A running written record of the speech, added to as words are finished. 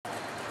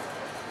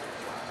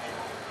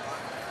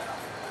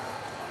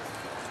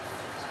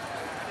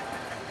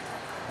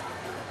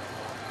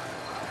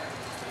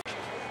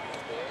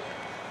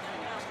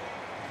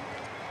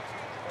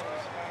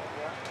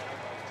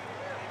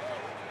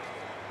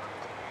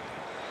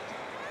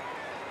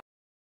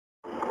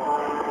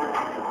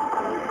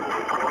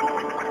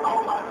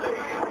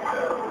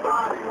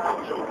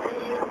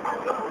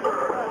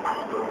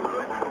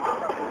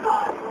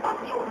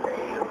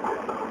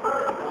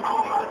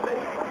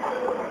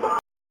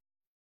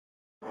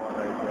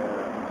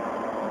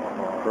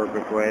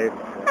perfect wave.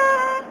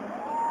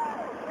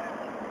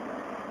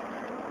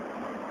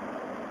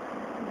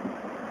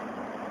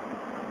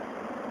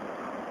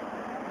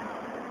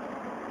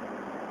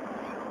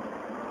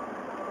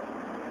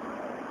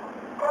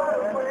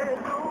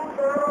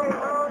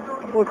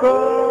 Let's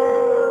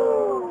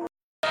go!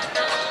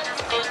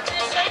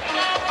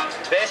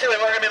 Basically,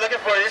 what we're going to be looking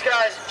for, these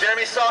guys,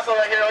 Jeremy Sockel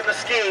right here on the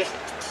ski,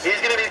 he's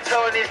going to be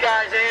towing these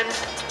guys in,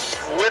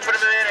 whipping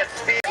them in at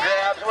speed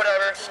grabs,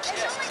 whatever.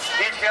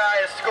 Each guy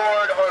is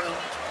scored on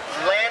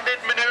landed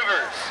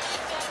maneuvers.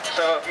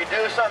 So if you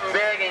do something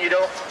big and you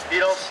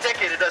don't stick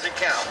it, it doesn't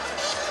count.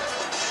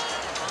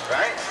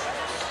 Right?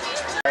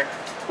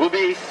 Will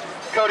be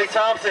Cody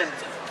Thompson,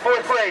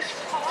 4th place.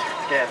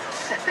 Again.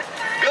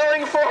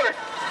 Going 4th.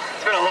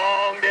 It's been a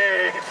long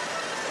day.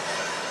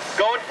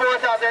 Going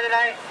 4th out there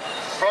tonight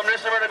from New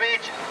Smyrna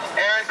Beach,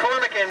 Aaron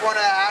Cormican. I want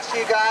to ask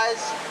you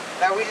guys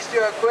that we just do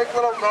a quick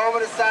little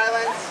moment of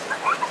silence,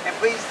 and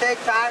please take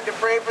time to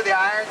pray for the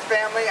Irons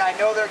family. I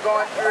know they're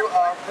going through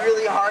a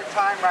really hard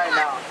time right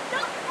now.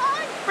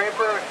 Pray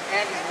for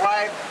Andy's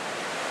wife,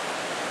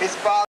 his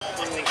father.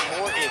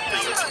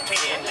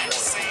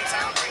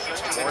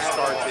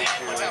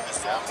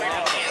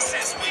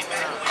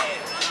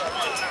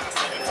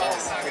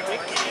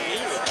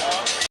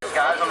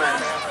 Guys on the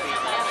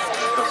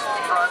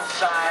front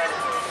side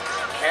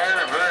and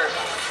reverse.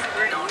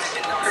 Pretty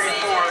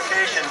cool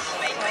rotation.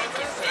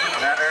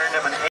 That earned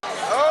him an 8.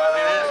 Look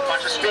at this,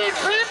 bunch of speed.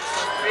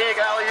 Big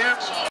alley-oop.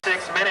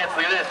 6 minutes.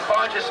 Look at this,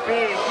 bunch of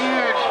speed.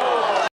 Huge.